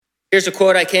Here's a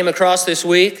quote I came across this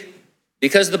week.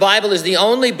 Because the Bible is the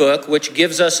only book which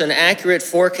gives us an accurate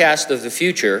forecast of the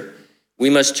future, we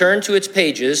must turn to its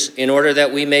pages in order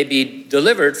that we may be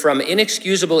delivered from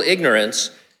inexcusable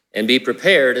ignorance and be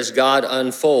prepared as God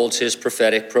unfolds his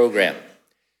prophetic program.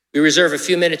 We reserve a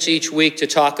few minutes each week to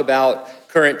talk about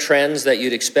current trends that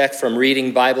you'd expect from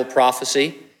reading Bible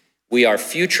prophecy. We are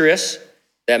futurists.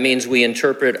 That means we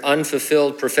interpret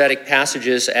unfulfilled prophetic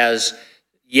passages as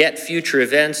yet future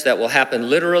events that will happen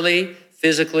literally,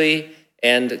 physically,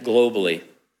 and globally.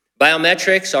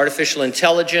 Biometrics, artificial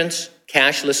intelligence,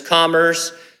 cashless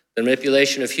commerce, the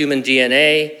manipulation of human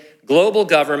DNA, global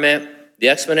government, the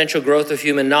exponential growth of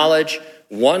human knowledge,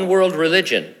 one world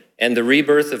religion, and the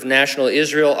rebirth of national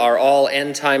Israel are all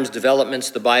end times developments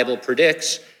the Bible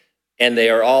predicts, and they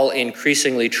are all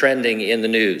increasingly trending in the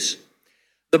news.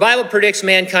 The Bible predicts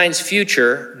mankind's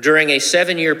future during a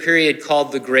 7-year period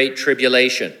called the Great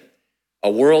Tribulation.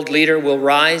 A world leader will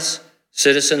rise.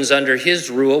 Citizens under his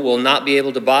rule will not be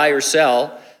able to buy or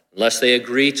sell unless they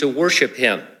agree to worship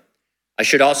him. I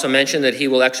should also mention that he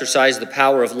will exercise the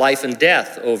power of life and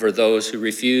death over those who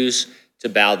refuse to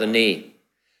bow the knee.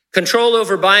 Control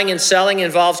over buying and selling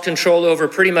involves control over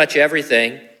pretty much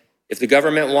everything. If the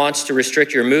government wants to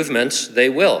restrict your movements, they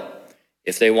will.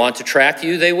 If they want to track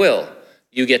you, they will.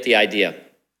 You get the idea.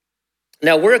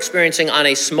 Now, we're experiencing on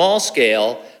a small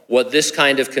scale what this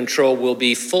kind of control will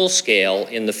be full scale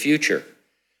in the future.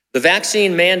 The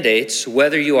vaccine mandates,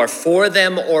 whether you are for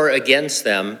them or against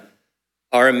them,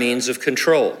 are a means of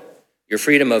control. Your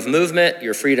freedom of movement,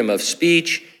 your freedom of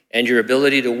speech, and your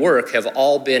ability to work have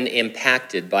all been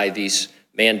impacted by these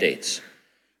mandates.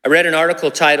 I read an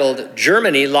article titled,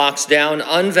 "Germany Locks Down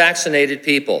Unvaccinated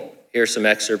People." Here's some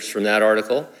excerpts from that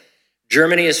article.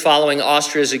 Germany is following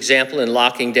Austria's example in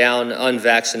locking down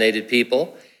unvaccinated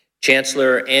people.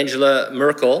 Chancellor Angela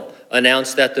Merkel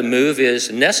announced that the move is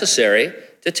necessary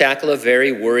to tackle a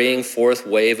very worrying fourth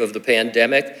wave of the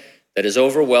pandemic that is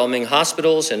overwhelming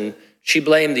hospitals, and she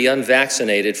blamed the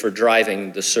unvaccinated for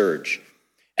driving the surge.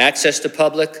 Access to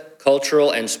public,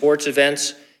 cultural, and sports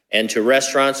events and to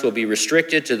restaurants will be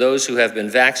restricted to those who have been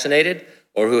vaccinated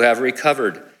or who have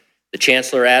recovered. The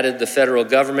chancellor added the federal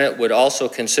government would also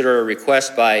consider a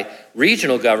request by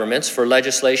regional governments for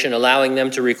legislation allowing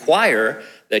them to require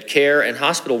that care and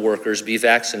hospital workers be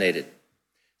vaccinated.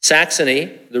 Saxony,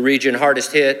 the region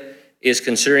hardest hit, is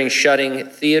considering shutting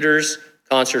theaters,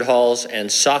 concert halls,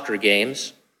 and soccer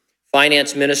games.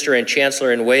 Finance Minister and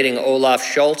Chancellor-in-Waiting Olaf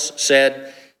Scholz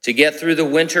said, "To get through the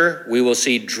winter, we will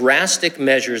see drastic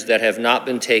measures that have not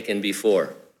been taken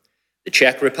before." The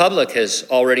Czech Republic has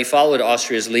already followed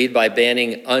Austria's lead by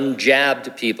banning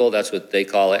unjabbed people, that's what they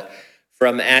call it,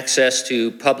 from access to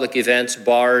public events,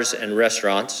 bars, and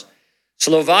restaurants.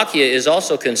 Slovakia is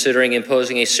also considering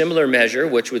imposing a similar measure,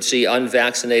 which would see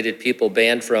unvaccinated people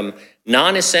banned from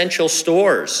non-essential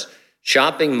stores,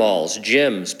 shopping malls,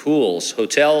 gyms, pools,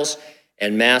 hotels,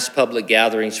 and mass public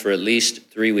gatherings for at least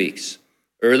 3 weeks.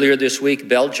 Earlier this week,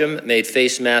 Belgium made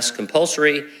face masks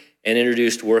compulsory and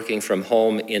introduced working from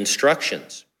home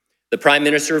instructions. The Prime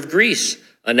Minister of Greece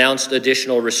announced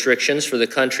additional restrictions for the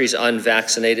country's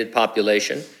unvaccinated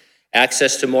population.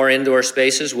 Access to more indoor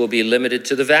spaces will be limited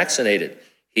to the vaccinated,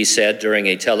 he said during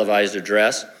a televised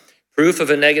address. Proof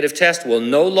of a negative test will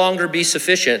no longer be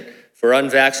sufficient for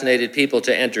unvaccinated people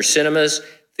to enter cinemas,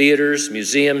 theaters,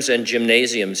 museums, and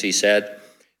gymnasiums, he said.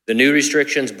 The new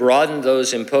restrictions broadened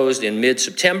those imposed in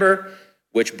mid-September,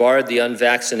 which barred the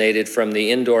unvaccinated from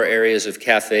the indoor areas of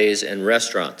cafes and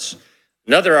restaurants.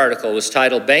 Another article was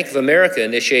titled, "Bank of America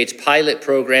Initiates Pilot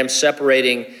Program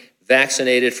Separating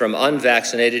Vaccinated from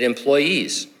Unvaccinated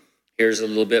Employees." Here's a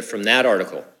little bit from that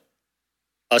article.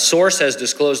 A source has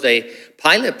disclosed a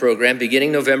pilot program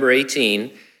beginning November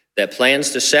 18 that plans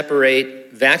to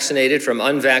separate vaccinated from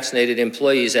unvaccinated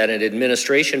employees at an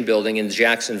administration building in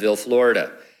Jacksonville,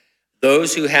 Florida.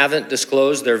 Those who haven't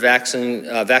disclosed their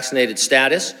vaccinated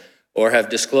status or have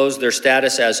disclosed their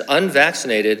status as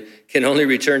unvaccinated can only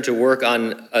return to work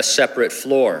on a separate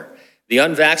floor. The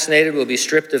unvaccinated will be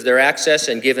stripped of their access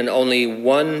and given only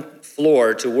one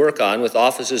floor to work on with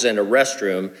offices and a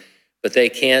restroom, but they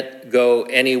can't go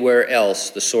anywhere else,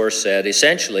 the source said.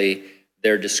 Essentially,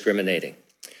 they're discriminating.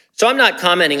 So I'm not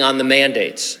commenting on the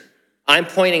mandates. I'm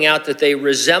pointing out that they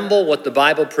resemble what the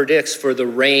Bible predicts for the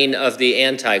reign of the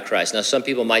Antichrist. Now, some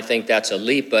people might think that's a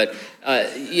leap, but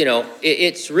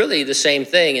it's really the same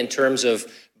thing in terms of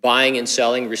buying and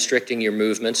selling, restricting your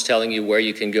movements, telling you where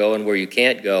you can go and where you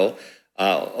can't go.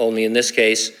 Only in this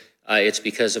case, it's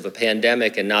because of a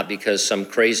pandemic and not because some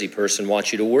crazy person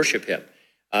wants you to worship him.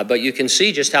 But you can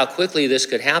see just how quickly this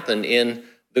could happen in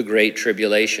the Great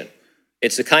Tribulation.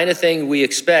 It's the kind of thing we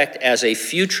expect as a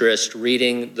futurist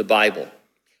reading the Bible.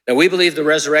 Now, we believe the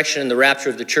resurrection and the rapture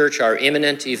of the church are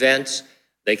imminent events.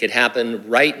 They could happen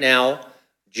right now.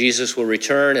 Jesus will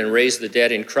return and raise the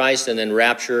dead in Christ, and then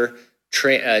rapture,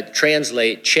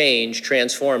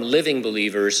 transform living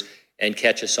believers and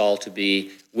catch us all to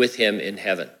be with him in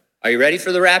heaven. Are you ready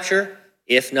for the rapture?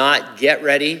 If not, get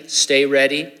ready, stay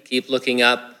ready, keep looking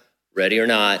up. Ready or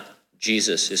not,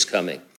 Jesus is coming.